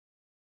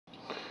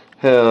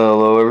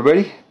Hello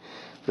everybody,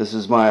 this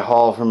is my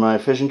haul from my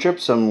fishing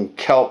trip, some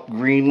kelp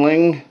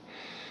greenling,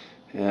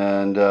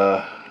 and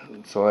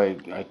so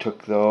I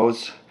took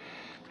those.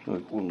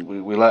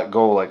 We let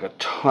go like a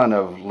ton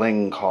of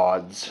ling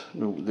cods,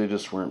 they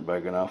just weren't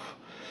big enough,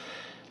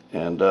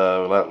 and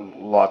let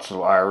lots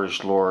of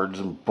Irish lords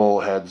and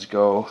bullheads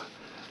go,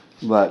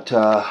 but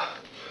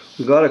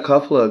we got a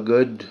couple of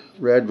good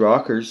red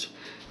rockers,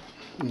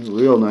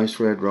 real nice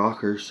red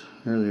rockers.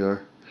 There they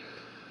are.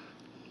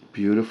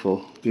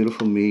 Beautiful,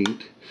 beautiful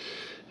meat.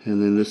 And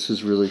then this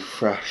is really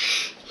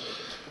fresh.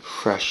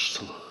 There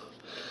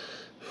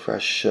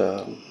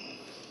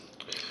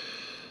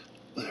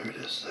it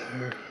is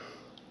there.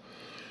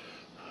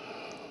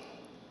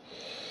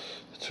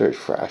 It's very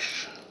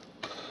fresh.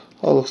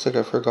 Oh, looks like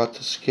I forgot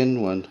to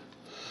skin one.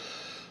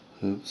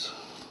 Oops.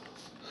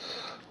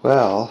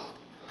 Well,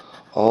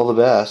 all the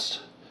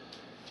best.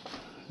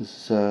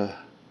 It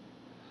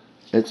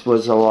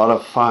was a lot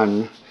of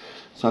fun.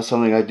 It's not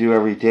something I do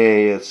every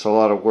day. It's a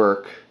lot of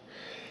work.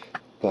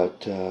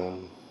 But,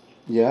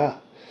 yeah.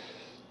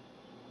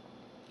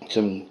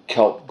 Some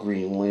kelp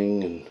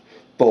greenling and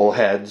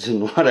bullheads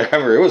and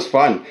whatever. It was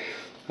fun.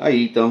 I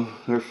eat them.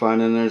 They're fun.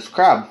 And there's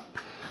crab.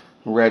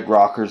 Red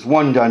rockers.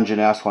 One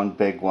Dungeness, one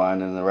big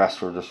one. And the rest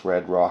were just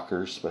red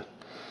rockers. But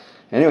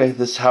anyway,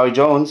 this is Howie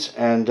Jones.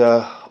 And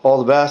all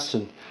the best.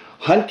 And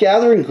hunt,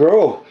 gather, and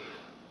grow.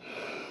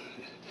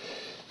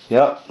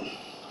 Yep.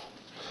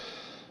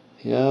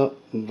 Yep.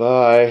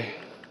 Bye.